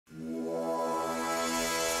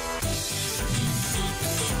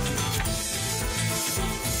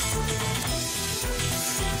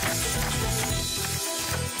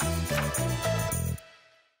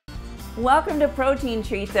Welcome to Protein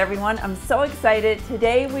Treats, everyone. I'm so excited.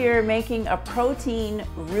 Today we are making a protein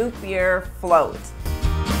root beer float.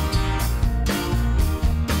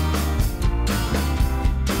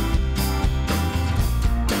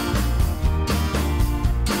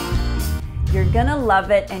 You're gonna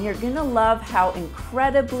love it, and you're gonna love how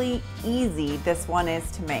incredibly easy this one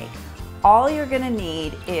is to make. All you're gonna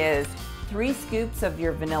need is 3 scoops of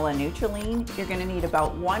your vanilla Nutracelle. You're gonna need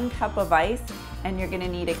about 1 cup of ice, and you're gonna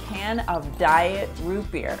need a can of diet root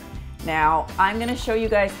beer. Now, I'm gonna show you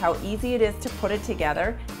guys how easy it is to put it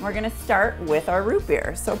together. We're gonna start with our root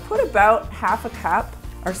beer. So put about half a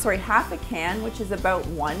can, which is about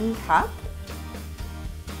 1 cup,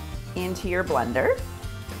 into your blender.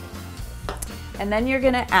 And then you're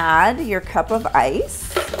gonna add your cup of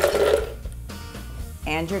ice,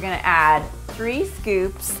 and you're gonna add 3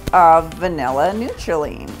 scoops of vanilla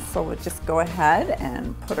Nutracelle. So we'll just go ahead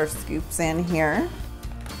and put our scoops in here.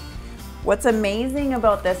 What's amazing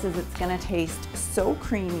about this is it's gonna taste so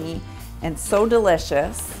creamy and so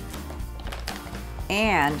delicious.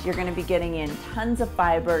 And you're gonna be getting in tons of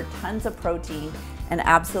fiber, tons of protein, and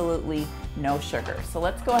absolutely no sugar. So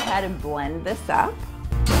let's go ahead and blend this up.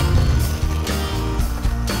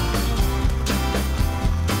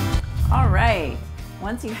 All right,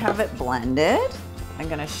 once you have it blended, I'm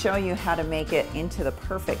gonna show you how to make it into the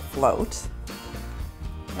perfect float.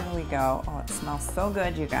 There we go. Oh, it smells so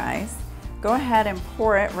good, you guys. Go ahead and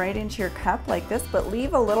pour it right into your cup like this, but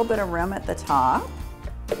leave a little bit of room at the top.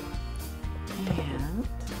 And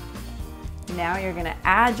now you're gonna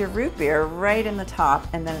add your root beer right in the top,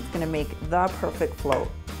 and then it's gonna make the perfect float.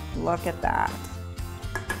 Look at that.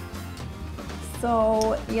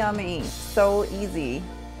 So yummy, so easy.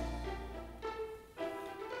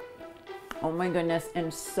 Oh my goodness,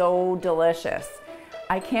 and so delicious.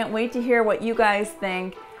 I can't wait to hear what you guys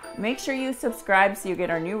think. Make sure you subscribe so you get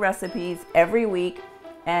our new recipes every week,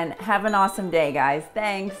 and have an awesome day, guys.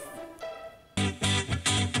 Thanks.